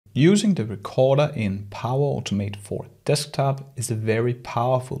Using the recorder in Power Automate for Desktop is a very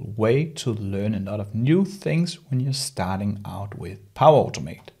powerful way to learn a lot of new things when you're starting out with Power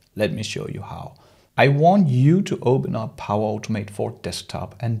Automate. Let me show you how. I want you to open up Power Automate for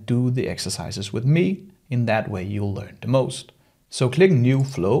Desktop and do the exercises with me. In that way you'll learn the most. So click New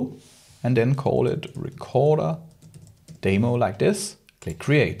Flow and then call it Recorder Demo like this. Click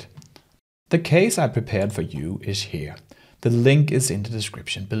Create. The case I prepared for you is here. The link is in the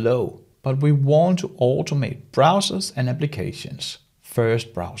description below, but we want to automate browsers and applications.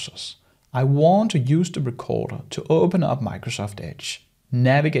 First, browsers. I want to use the recorder to open up Microsoft Edge,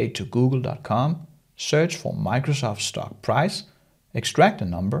 navigate to google.com, search for Microsoft stock price, extract a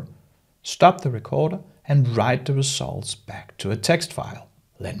number, stop the recorder, and write the results back to a text file.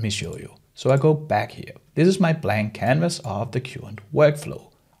 Let me show you. So I go back here. This is my blank canvas of the current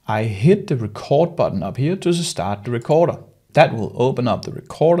workflow. I hit the record button up here to start the recorder. That will open up the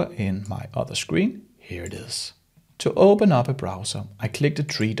recorder in my other screen. Here it is. To open up a browser, I click the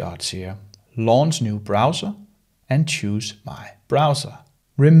three dots here, launch new browser, and choose my browser.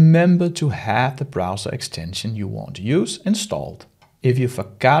 Remember to have the browser extension you want to use installed. If you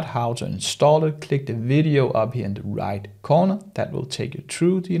forgot how to install it, click the video up here in the right corner. That will take you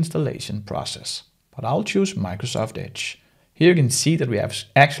through the installation process. But I'll choose Microsoft Edge. Here you can see that we have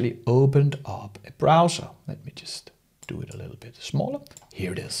actually opened up a browser. Let me just do it a little bit smaller.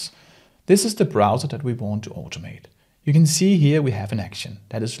 Here it is. This is the browser that we want to automate. You can see here we have an action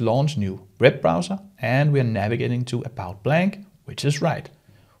that is launch new web browser, and we are navigating to about blank, which is right.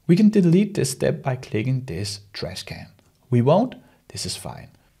 We can delete this step by clicking this trash can. We won't. This is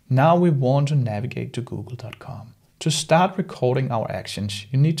fine. Now we want to navigate to google.com. To start recording our actions,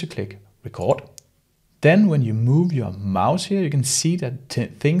 you need to click record. Then when you move your mouse here, you can see that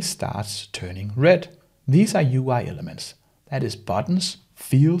things starts turning red. These are UI elements. That is buttons,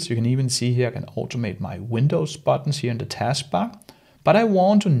 fields. You can even see here I can automate my Windows buttons here in the taskbar. But I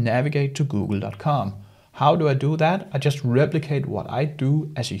want to navigate to google.com. How do I do that? I just replicate what I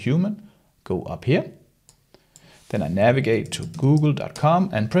do as a human. Go up here. Then I navigate to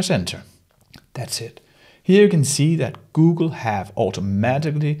google.com and press enter. That's it. Here you can see that Google have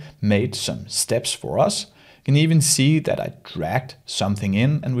automatically made some steps for us. You can even see that I dragged something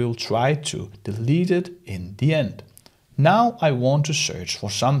in, and we will try to delete it in the end. Now I want to search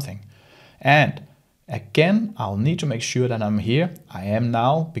for something. And again, I'll need to make sure that I'm here. I am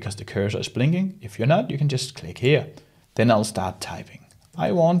now because the cursor is blinking. If you're not, you can just click here. Then I'll start typing.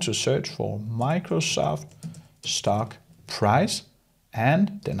 I want to search for Microsoft stock price,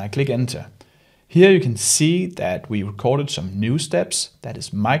 and then I click enter. Here you can see that we recorded some new steps. That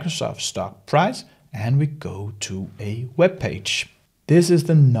is Microsoft stock price, and we go to a web page. This is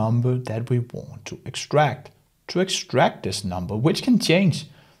the number that we want to extract. To extract this number, which can change.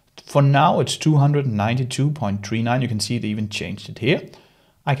 For now it's 292.39. You can see it even changed it here.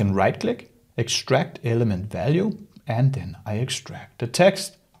 I can right click, extract element value, and then I extract the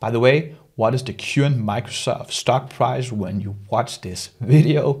text. By the way, what is the current Microsoft stock price when you watch this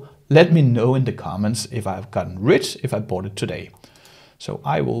video? Let me know in the comments if I've gotten rich if I bought it today. So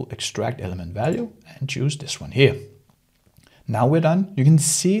I will extract element value and choose this one here. Now we're done. You can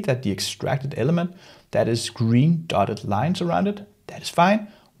see that the extracted element, that is green dotted lines around it, that is fine.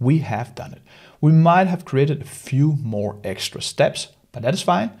 We have done it. We might have created a few more extra steps, but that is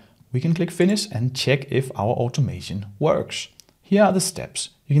fine. We can click finish and check if our automation works. Here are the steps.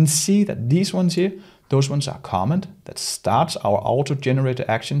 You can see that these ones here, those ones are comment that starts our auto-generated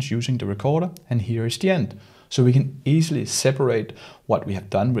actions using the recorder, and here is the end. So we can easily separate what we have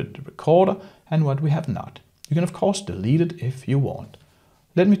done with the recorder and what we have not. You can of course delete it if you want.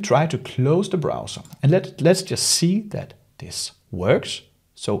 Let me try to close the browser and let's just see that this works.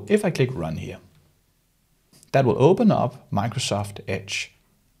 So if I click run here, that will open up Microsoft Edge.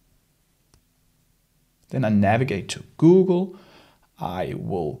 Then I navigate to Google. I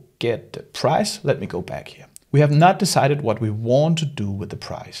will get the price. Let me go back here. We have not decided what we want to do with the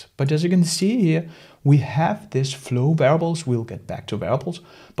price, but as you can see here, we have this flow variables. We'll get back to variables,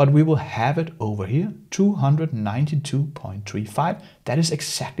 but we will have it over here, 292.35. That is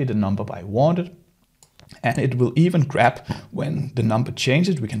exactly the number I wanted. And it will even grab when the number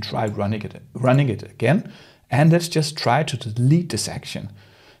changes. We can try running it again. And let's just try to delete this action.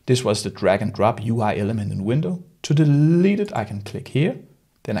 This was the drag and drop UI element in window. To delete it, I can click here.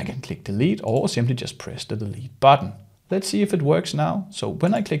 Then I can click delete or simply just press the delete button. Let's see if it works now. So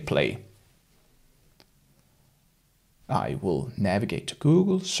when I click play, I will navigate to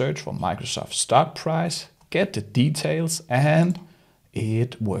Google, search for Microsoft stock price, get the details, and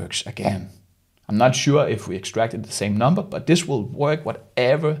it works again. I'm not sure if we extracted the same number, but this will work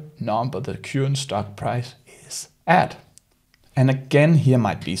whatever number the current stock price is at. And again, here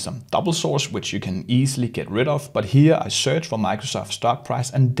might be some double source, which you can easily get rid of. But here I search for Microsoft stock price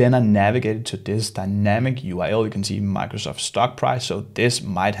and then I navigated to this dynamic URL. You can see Microsoft stock price. So this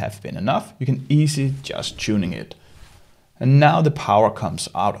might have been enough. You can easily just tuning it. And now the power comes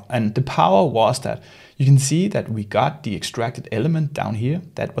out. And the power was that you can see that we got the extracted element down here.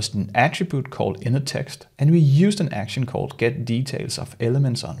 That was an attribute called inner text. And we used an action called get details of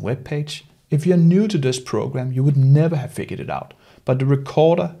elements on web page. If you're new to this program, you would never have figured it out, but the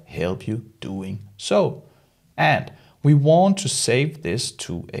recorder helps you doing so. And we want to save this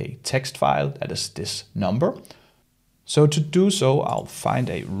to a text file that is this number. So to do so, I'll find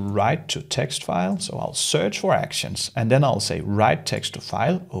a write to text file. So I'll search for actions and then I'll say write text to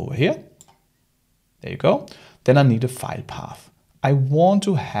file over here. There you go. Then I need a file path. I want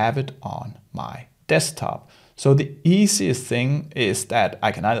to have it on my desktop. So the easiest thing is that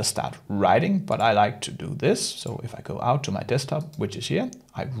I can either start writing, but I like to do this. So if I go out to my desktop, which is here,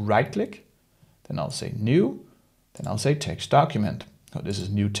 I right click, then I'll say new, then I'll say text document. Oh, this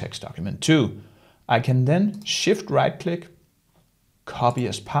is new text document 2. I can then shift right click, copy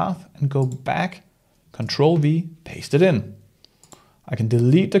as path and go back, Control V, paste it in. I can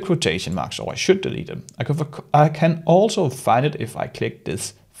delete the quotation marks, or I should delete them. I can also find it if I click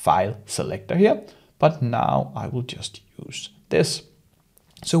this file selector here. But now I will just use this.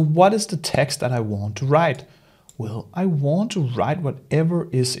 So what is the text that I want to write? Well, I want to write whatever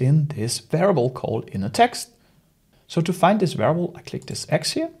is in this variable called inner text. So to find this variable, I click this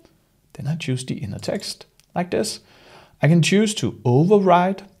X here. Then I choose the inner text like this. I can choose to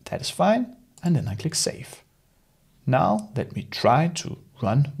override, that is fine. And then I click save. Now let me try to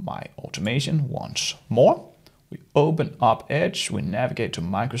run my automation once more. We open up Edge, we navigate to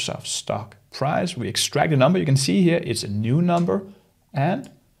Microsoft stock price, we extract a number. You can see here it's a new number. And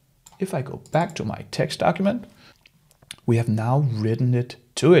if I go back to my text document, we have now written it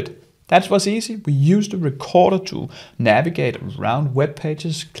to it. That was easy. We used the recorder to navigate around web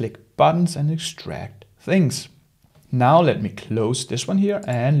pages, click buttons and extract things. Now let me close this one here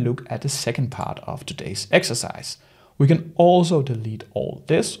and look at the second part of today's exercise. We can also delete all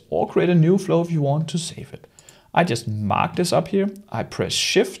this or create a new flow if you want to save it. I just mark this up here. I press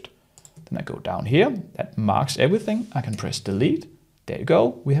Shift, then I go down here. That marks everything. I can press Delete. There you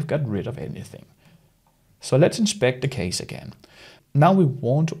go. We have got rid of anything. So let's inspect the case again. Now we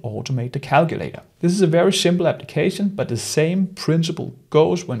want to automate the calculator. This is a very simple application, but the same principle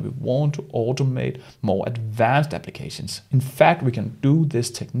goes when we want to automate more advanced applications. In fact, we can do this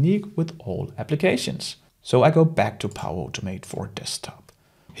technique with all applications. So I go back to Power Automate for desktop.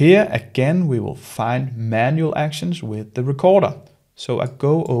 Here again, we will find manual actions with the recorder. So I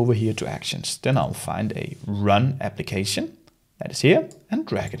go over here to actions. Then I'll find a run application that is here and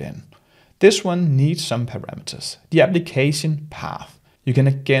drag it in. This one needs some parameters. The application path. You can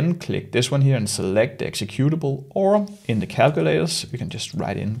again click this one here and select the executable, or in the calculators, you can just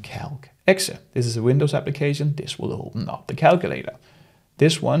write in calc exe. This is a Windows application. This will open up the calculator.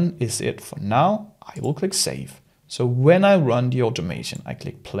 This one is it for now. I will click save. So when I run the automation, I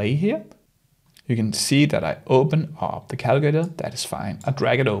click play here. You can see that I open up the calculator. That is fine. I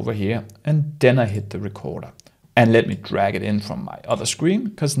drag it over here and then I hit the recorder. And let me drag it in from my other screen,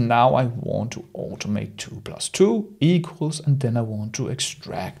 because now I want to automate 2 plus 2 equals, and then I want to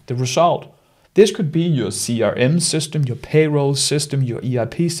extract the result. This could be your CRM system, your payroll system, your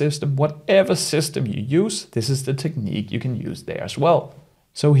ERP system, whatever system you use. This is the technique you can use there as well.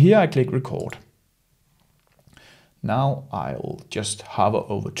 So here I click record. Now I'll just hover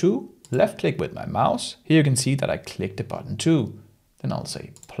over 2, left click with my mouse. Here you can see that I click the button 2. Then I'll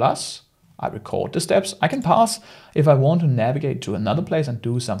say plus. I record the steps. I can pause if I want to navigate to another place and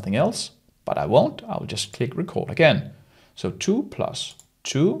do something else, but I won't. I'll just click record again. So 2 plus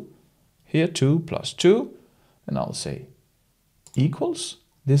 2, here 2 plus 2, and I'll say equals.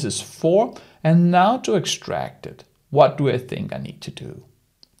 This is 4. And now to extract it, what do I think I need to do?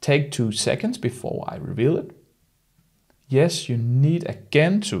 Take 2 seconds before I reveal it. Yes, you need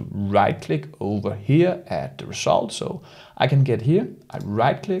again to right click over here at the result. So I can get here, I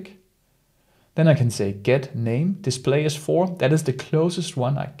right click. Then I can say get name, display as 4. That is the closest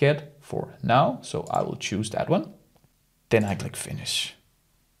one I get for now. So I will choose that one. Then I click finish.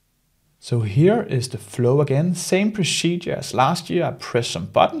 So here is the flow again. Same procedure as last year. I press some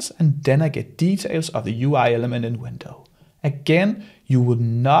buttons and then I get details of the UI element in window. Again, you would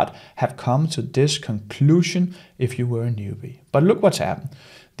not have come to this conclusion if you were a newbie. But look what's happened.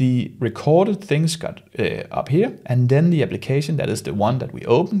 The recorded things got up here, and then the application, that is the one that we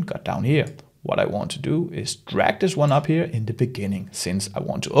opened, got down here. what I want to do is drag this one up here in the beginning, since I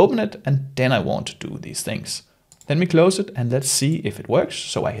want to open it and then I want to do these things. Let me close it and let's see if it works.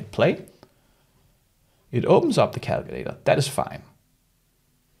 So I hit play. It opens up the calculator. That is fine.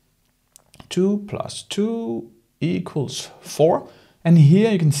 2 plus 2 equals 4. And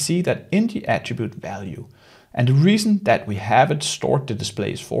here you can see that in the attribute value, and the reason that we have it stored the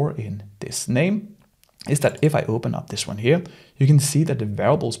displays for in this name is that if I open up this one here, you can see that the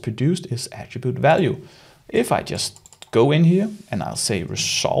variables produced is attribute value. If I just go in here and I'll say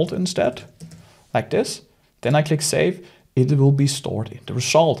result instead, like this, then I click save, it will be stored in the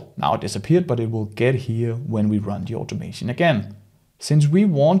result. Now it disappeared, but it will get here when we run the automation again. Since we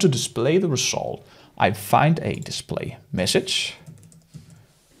want to display the result, I find a display message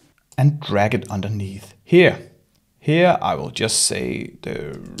and drag it underneath here. Here I will just say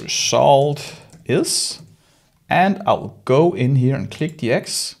the result is, and I will go in here and click the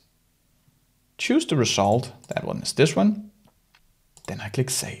X, choose the result, that one is this one, then I click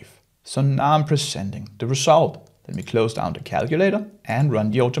save. So now I'm presenting the result. Let me close down the calculator and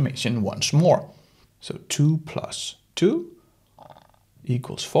run the automation once more. So 2 plus 2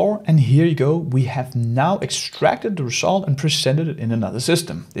 equals 4. And here you go. We have now extracted the result and presented it in another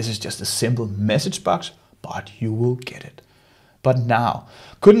system. This is just a simple message box, but you will get it. But now,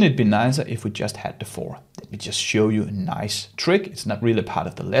 couldn't it be nicer if we just had the 4? Let me just show you a nice trick. It's not really part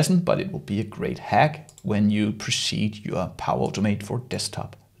of the lesson, but it will be a great hack when you proceed your Power Automate for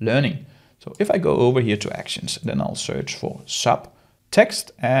desktop learning. So if I go over here to actions, then I'll search for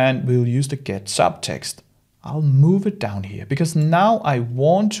subtext and we'll use the Get Subtext. I'll move it down here because now I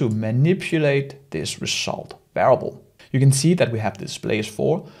want to manipulate this result variable. You can see that we have the displays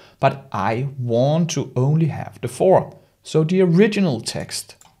 4, but I want to only have the 4. So the original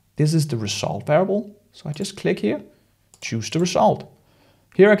text, this is the result variable. So I just click here, choose the result.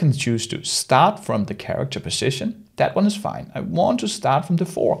 Here I can choose to start from the character position. That one is fine. I want to start from the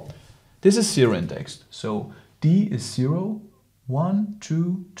 4. This is 0 indexed. So D is 0, 1,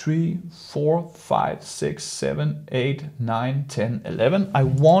 2, 3, 4, 5, 6, 7, 8, 9, 10, 11. I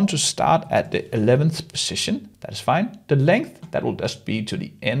want to start at the 11th position. That is fine. The length, that will just be to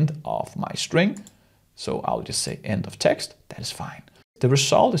the end of my string. So I'll just say end of text. That is fine. The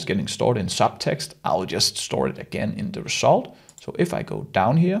result is getting stored in subtext. I'll just store it again in the result. So if I go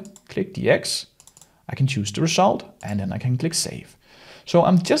down here, click the X, I can choose the result and then I can click save. So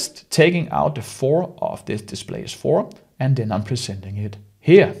I'm just taking out the 4 of this display is 4 and then I'm presenting it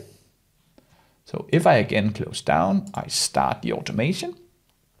here. So if I again close down, I start the automation,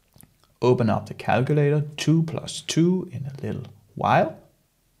 open up the calculator, 2 plus 2 in a little while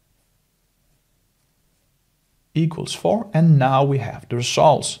equals 4, and now we have the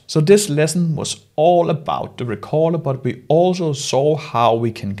results. So this lesson was all about the recorder, but we also saw how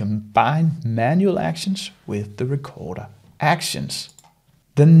we can combine manual actions with the recorder actions.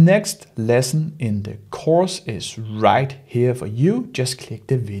 The next lesson in the course is right here for you. Just click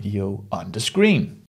the video on the screen.